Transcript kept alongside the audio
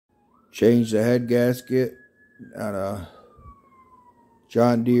Changed the head gasket on a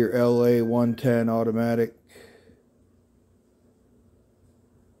John Deere LA110 Automatic.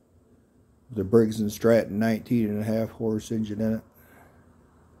 The Briggs Stratton 19.5 horse engine in it.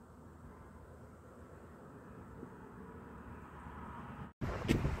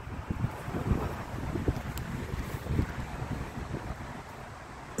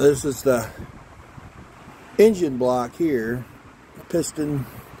 This is the engine block here. Piston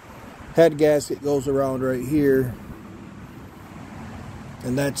head gasket goes around right here,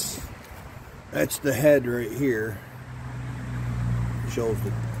 and that's the head right here. It shows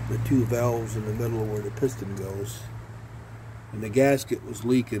the two valves in the middle where the piston goes, and the gasket was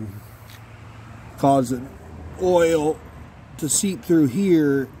leaking, causing oil to seep through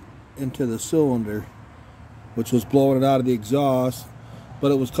here into the cylinder, which was blowing it out of the exhaust, but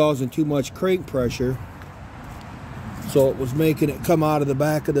it was causing too much crank pressure, so it was making it come out of the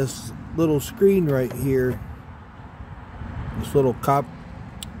back of this little screen right here, this little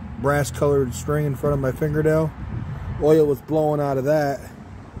brass colored string in front of my fingernail. Oil was blowing out of that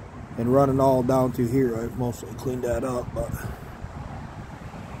and running all down through here. I've mostly cleaned that up, but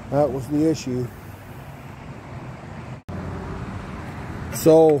that was the issue.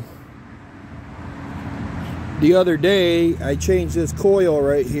 So the other day I changed this coil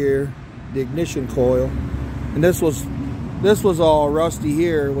right here, the ignition coil, and this was all rusty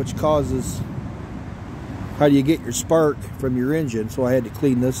here, which causes how do you get your spark from your engine, so I had to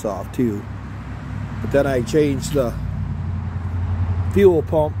clean this off too. But then I changed the fuel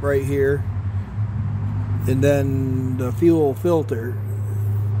pump right here, and then the fuel filter,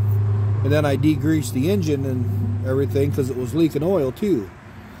 and then I degreased the engine and everything because it was leaking oil too.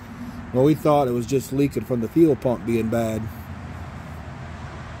 Well, we thought it was just leaking from the fuel pump being bad.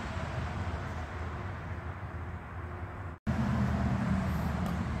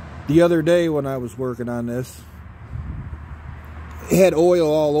 The other day when I was working on this, it had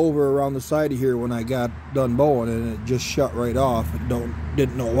oil all over around the side of here when I got done bowing, and it just shut right off.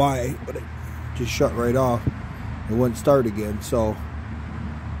 Didn't know why, but it just shut right off. It wouldn't start again. So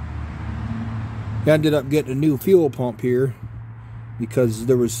I ended up getting a new fuel pump here because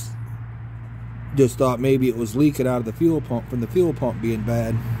there was, just thought maybe it was leaking out of the fuel pump from the fuel pump being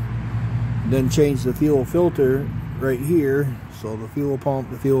bad. And then changed the fuel filter right here. So the fuel pump,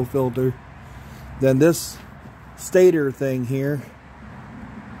 the fuel filter, then this stator thing here,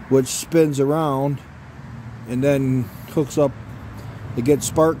 which spins around and then hooks up, it gets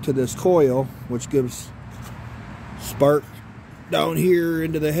spark to this coil, which gives spark down here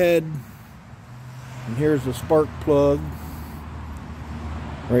into the head. And here's the spark plug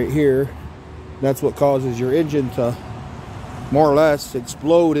right here. That's what causes your engine to more or less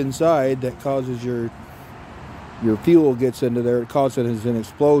explode inside. That causes your fuel gets into there, it causes an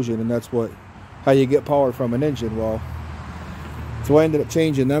explosion, and that's how you get power from an engine. Well, so I ended up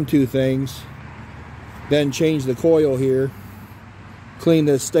changing them two things, then changed the coil here, cleaned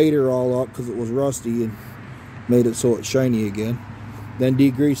this stator all up because it was rusty and made it so it's shiny again, then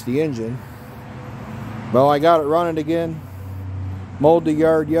degreased the engine. Well, I got it running again, mowed the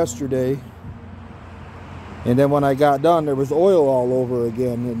yard yesterday, and then when I got done there was oil all over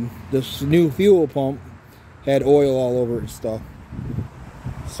again, and this new fuel pump had oil all over it and stuff.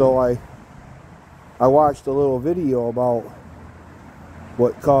 So I watched a little video about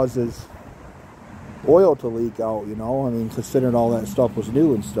what causes oil to leak out, you know, I mean, considering all that stuff was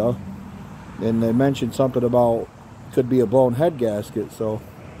new and stuff. And they mentioned something about could be a blown head gasket. So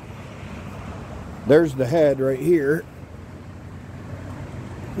there's the head right here.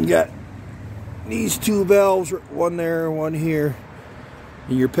 You got these two valves, one there, one here,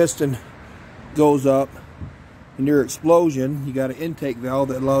 and your piston goes up. In your explosion, you got an intake valve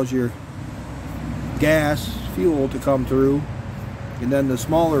that allows your fuel to come through, and then the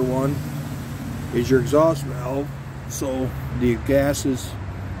smaller one is your exhaust valve, so the gases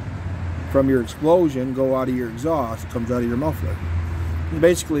from your explosion go out of your exhaust, comes out of your muffler. And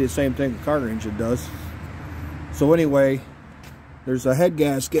basically the same thing the car engine does. So anyway, there's a head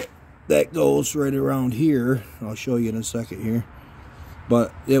gasket that goes right around here. I'll show you in a second here,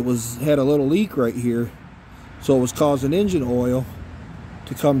 but it had a little leak right here. So it was causing engine oil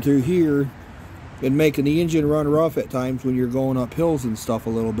to come through here and making the engine run rough at times when you're going up hills and stuff a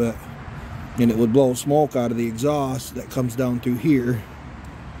little bit. And it would blow smoke out of the exhaust that comes down through here,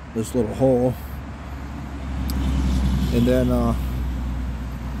 this little hole. And then,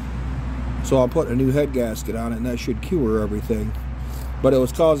 so I put a new head gasket on it, and that should cure everything. But it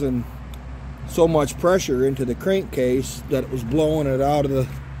was causing so much pressure into the crankcase that it was blowing it out of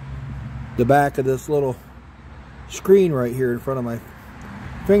the back of this little screen right here in front of my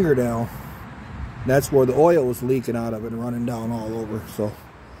fingernail. That's where the oil was leaking out of it and running down all over. So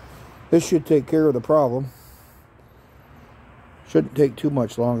this should take care of the problem. Shouldn't take too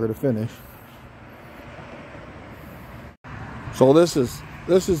much longer to finish. So this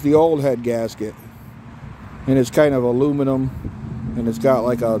is the old head gasket, and it's kind of aluminum, and it's got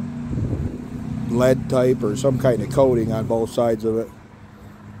like a lead type or some kind of coating on both sides of it.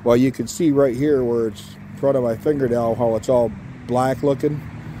 Well, you can see right here where it's in front of my fingernail how it's all black looking.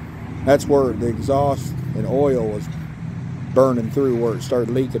 That's where the exhaust and oil was burning through, where it started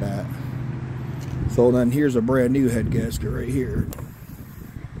leaking at. So then here's a brand new head gasket right here.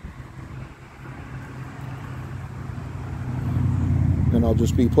 And I'll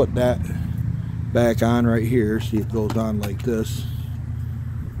just be putting that back on right here. See, it goes on like this.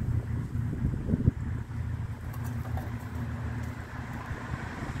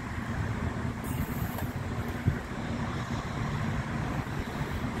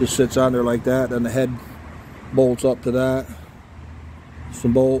 Just sits on there like that, and the head bolts up to that.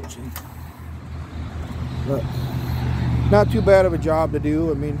 Some bolts. But not too bad of a job to do.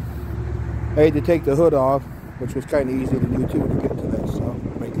 I mean, I had to take the hood off, which was kind of easy to do too, to get to that stuff,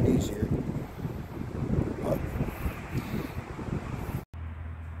 make it easier. But,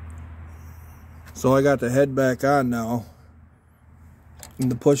 so I got the head back on now,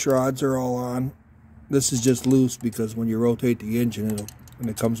 and the push rods are all on. This is just loose because when you rotate the engine, when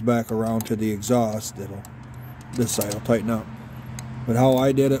it comes back around to the exhaust, this side will tighten up. But how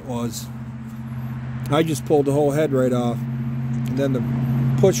I did it was, I just pulled the whole head right off, and then the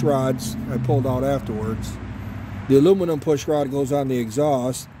push rods I pulled out afterwards. The aluminum push rod goes on the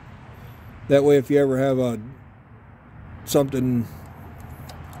exhaust. That way, if you ever have something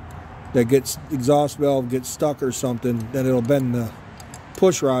that gets exhaust valve gets stuck or something, then it'll bend the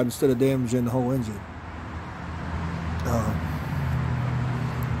push rod instead of damaging the whole engine.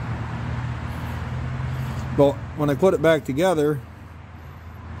 But when I put it back together,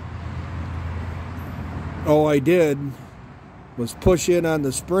 all I did was push in on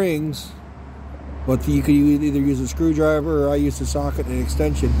the springs. But you could either use a screwdriver, or I used a socket and an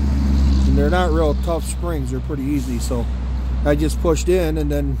extension. And they're not real tough springs, they're pretty easy. So I just pushed in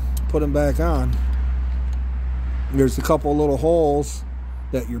and then put them back on. There's a couple little holes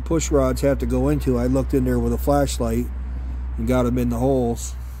that your push rods have to go into. I looked in there with a flashlight and got them in the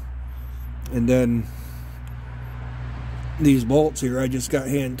holes. And then these bolts here, I just got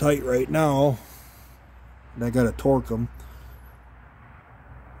hand tight right now. And I got to torque them.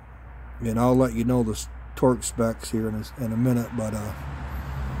 And I'll let you know the torque specs here in a minute, but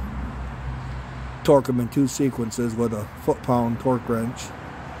torque them in 2 sequences with a foot-pound torque wrench,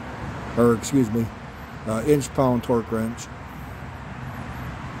 or excuse me, inch-pound torque wrench.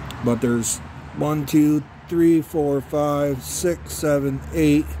 But there's 1, 2, 3, 4, 5, 6, 7,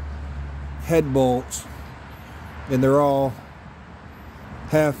 8 head bolts, and they're all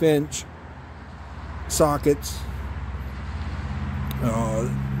 1/2-inch sockets.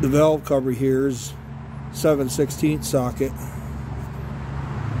 The valve cover here is 7/16 socket.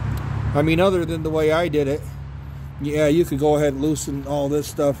 I mean, other than the way I did it, yeah, you could go ahead and loosen all this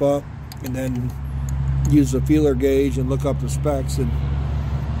stuff up and then use a feeler gauge and look up the specs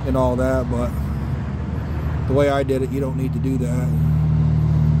and all that, but the way I did it, you don't need to do that.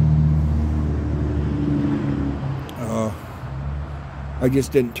 I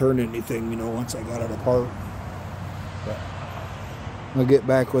just didn't turn anything, you know, once I got it apart. But I'll get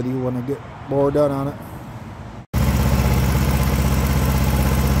back with you when I get more done on it.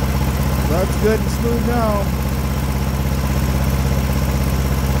 That's good and smooth now.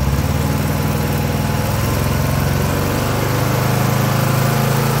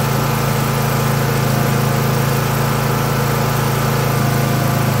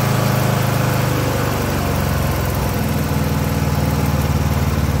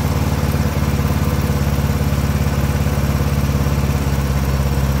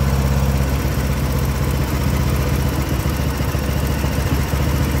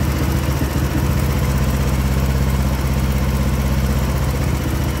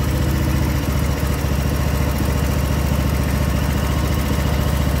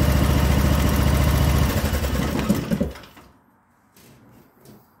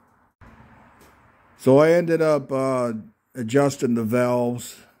 So I ended up adjusting the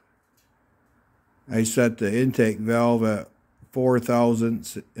valves. I set the intake valve at 4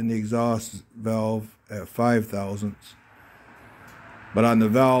 thousandths and the exhaust valve at 5 thousandths. But on the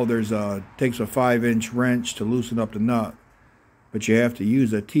valve, takes a 5-inch wrench to loosen up the nut. But you have to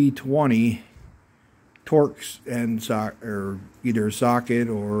use a T20 torx and or either a socket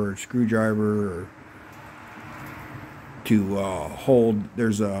or a screwdriver, or to hold.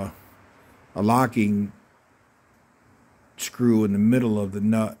 There's a locking screw in the middle of the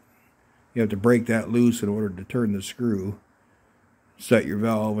nut. You have to break that loose in order to turn the screw, set your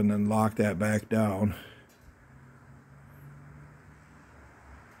valve, and then lock that back down.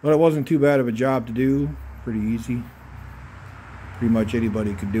 But it wasn't too bad of a job to do. Pretty easy. Pretty much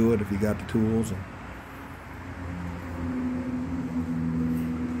anybody could do it if you got the tools.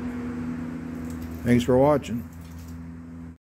 Thanks for watching.